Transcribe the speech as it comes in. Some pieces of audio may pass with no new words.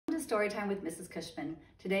Storytime with Mrs. Cushman.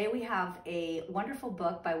 Today we have a wonderful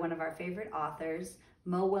book by one of our favorite authors,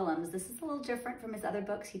 Mo Willems. This is a little different from his other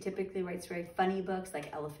books. He typically writes very funny books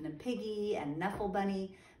like Elephant and Piggy and Nuffle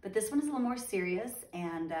Bunny, but this one is a little more serious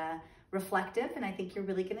and reflective, and I think you're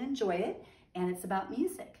really going to enjoy it. And it's about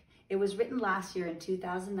music. It was written last year in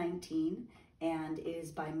 2019, and it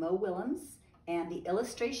is by Mo Willems, and the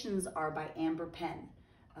illustrations are by Amber Penn.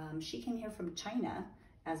 She came here from China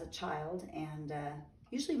as a child, and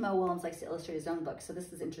usually Mo Willems likes to illustrate his own books, so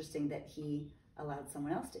this is interesting that he allowed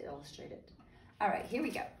someone else to illustrate it. All right, here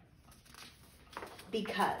we go.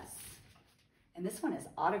 Because, and this one is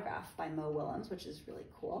autographed by Mo Willems, which is really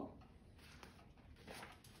cool.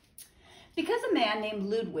 Because a man named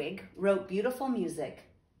Ludwig wrote beautiful music,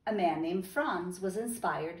 a man named Franz was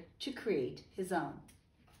inspired to create his own.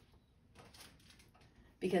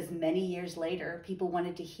 Because many years later, people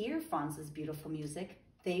wanted to hear Franz's beautiful music,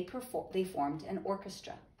 they formed an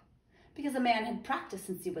orchestra. Because a man had practiced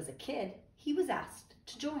since he was a kid, he was asked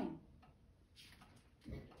to join.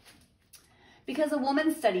 Because a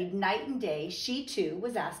woman studied night and day, she too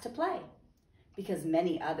was asked to play. Because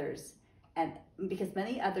many others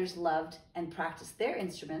loved and practiced their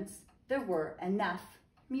instruments, there were enough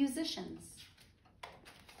musicians.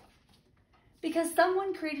 Because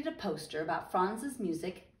someone created a poster about Franz's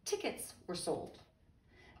music, tickets were sold.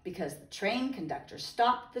 Because the train conductor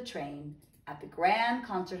stopped the train, at the grand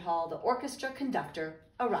concert hall, the orchestra conductor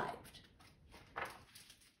arrived.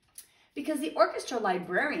 Because the orchestra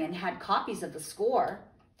librarian had copies of the score,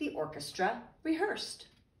 the orchestra rehearsed.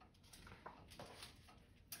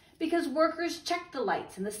 Because workers checked the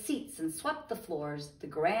lights and the seats and swept the floors, the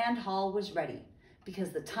grand hall was ready.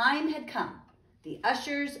 Because the time had come, the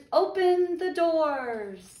ushers opened the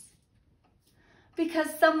doors.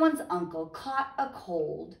 Because someone's uncle caught a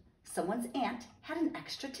cold, someone's aunt had an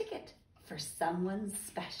extra ticket for someone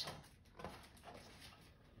special.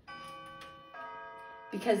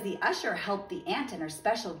 Because the usher helped the aunt and her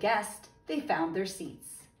special guest, they found their seats.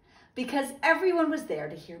 Because everyone was there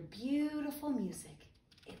to hear beautiful music,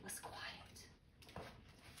 it was quiet.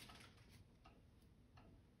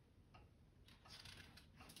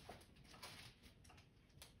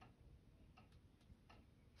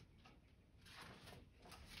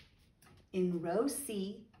 In row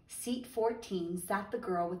C, seat 14, sat the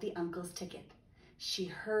girl with the uncle's ticket. She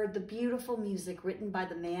heard the beautiful music written by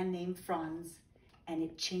the man named Franz, and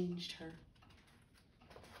it changed her.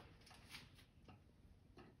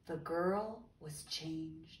 The girl was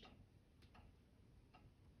changed.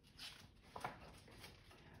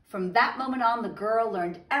 From that moment on, the girl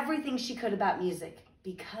learned everything she could about music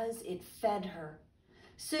because it fed her.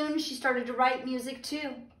 Soon she started to write music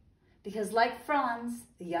too, because like Franz,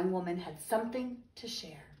 the young woman had something to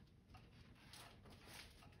share.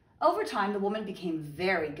 Over time, the woman became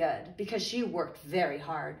very good because she worked very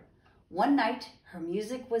hard. One night, her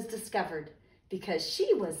music was discovered because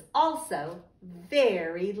she was also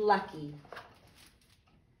very lucky.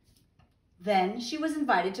 Then she was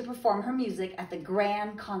invited to perform her music at the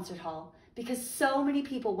grand concert hall because so many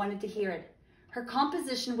people wanted to hear it. Her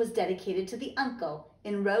composition was dedicated to the uncle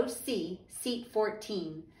in row C, seat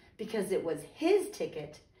 14, because it was his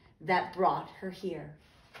ticket that brought her here.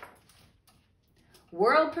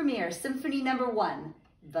 World premiere, Symphony No. 1,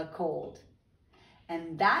 The Cold.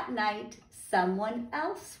 And that night, someone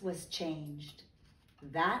else was changed.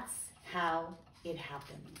 That's how it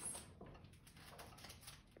happens.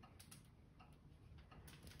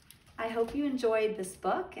 I hope you enjoyed this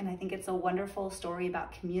book, and I think it's a wonderful story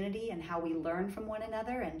about community and how we learn from one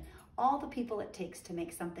another and all the people it takes to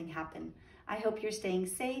make something happen. I hope you're staying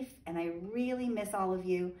safe, and I really miss all of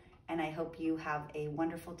you, and I hope you have a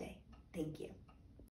wonderful day. Thank you.